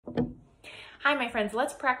Hi, my friends.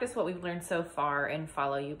 Let's practice what we've learned so far in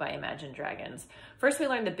Follow You by Imagine Dragons. First, we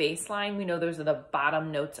learned the bass line. We know those are the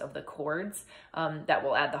bottom notes of the chords that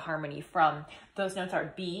we'll add the harmony from. Those notes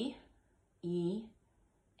are B, E,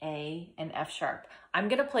 A, and F sharp. I'm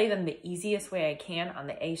going to play them the easiest way I can on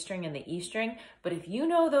the A string and the E string, but if you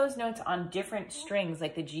know those notes on different strings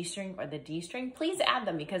like the G string or the D string, please add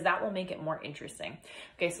them because that will make it more interesting.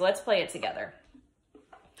 Okay, so let's play it together.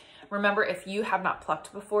 Remember, if you have not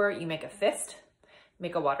plucked before, you make a fist,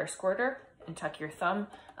 make a water squirter, and tuck your thumb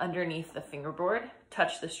underneath the fingerboard.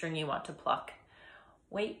 Touch the string you want to pluck.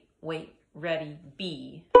 Wait, wait, ready,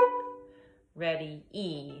 B, ready,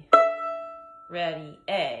 E, ready,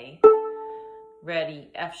 A, ready,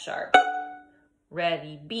 F sharp,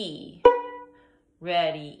 ready, B,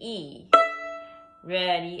 ready, E,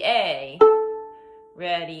 ready, A,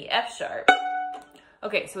 ready, F sharp.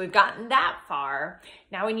 Okay, so we've gotten that far.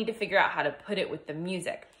 Now we need to figure out how to put it with the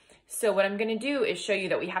music. So what I'm gonna do is show you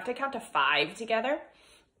that we have to count to 5 together,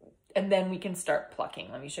 and then we can start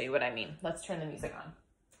plucking. Let me show you what I mean. Let's turn the music on.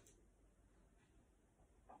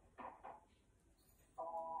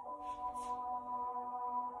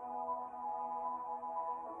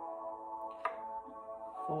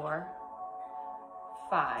 4,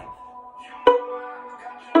 5.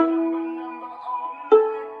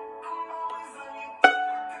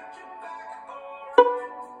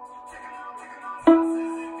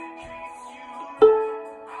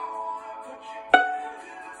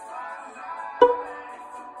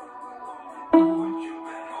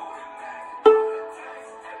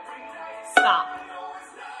 Stop.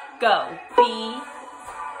 Go. B,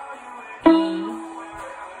 E,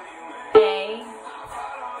 A,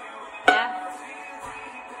 F,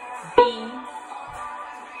 B,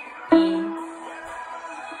 E,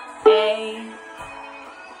 A,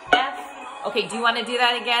 F. Okay, do you want to do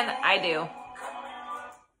that again? I do.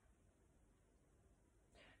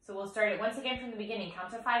 So we'll start it once again from the beginning.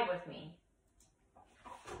 Count to 5 with me.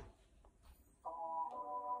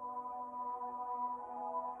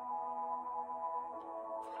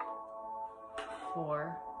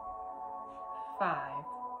 4, 5.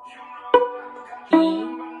 E,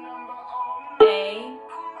 A,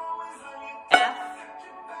 F,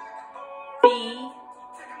 B,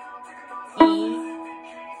 E,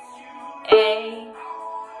 A,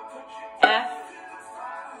 F,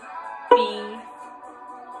 B,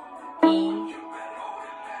 E,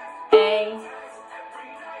 A,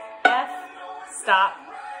 F, stop,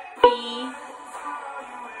 B,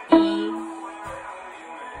 E,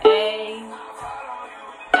 A,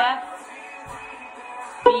 F,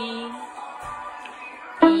 B,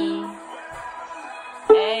 E,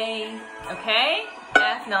 A, okay,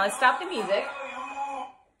 F. Now let's stop the music.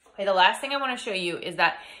 Okay, the last thing I want to show you is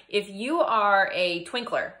that if you are a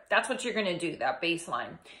twinkler, that's what you're going to do, that bass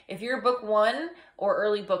line. If you're book 1 or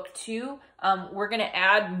early book 2, we're going to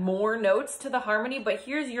add more notes to the harmony, but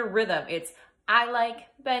here's your rhythm. It's I like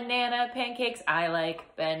banana pancakes, I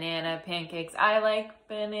like banana pancakes, I like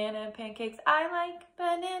banana pancakes, I like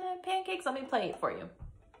banana pancakes. Let me play it for you.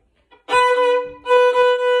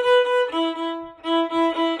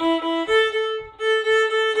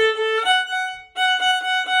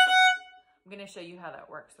 I'm going to show you how that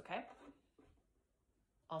works, okay?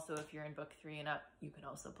 Also, if you're in book 3 and up, you can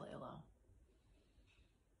also play along.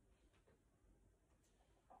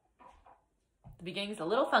 The beginning's a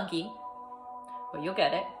little funky, but you'll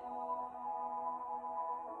get it.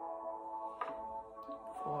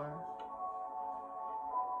 4.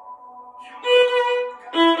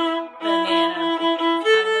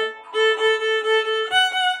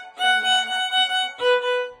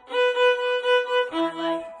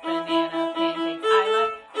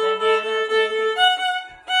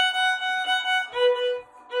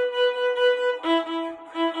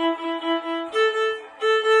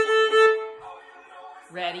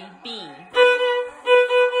 Ready, B.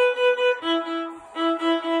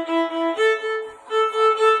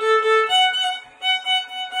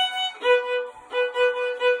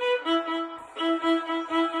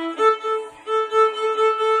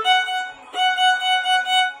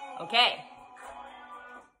 Okay.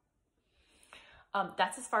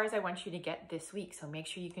 That's as far as I want you to get this week. So make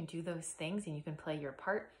sure you can do those things and you can play your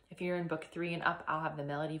part. If you're in book 3 and up, I'll have the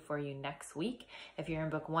melody for you next week. If you're in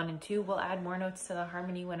book 1 and 2, we'll add more notes to the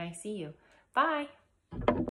harmony when I see you. Bye.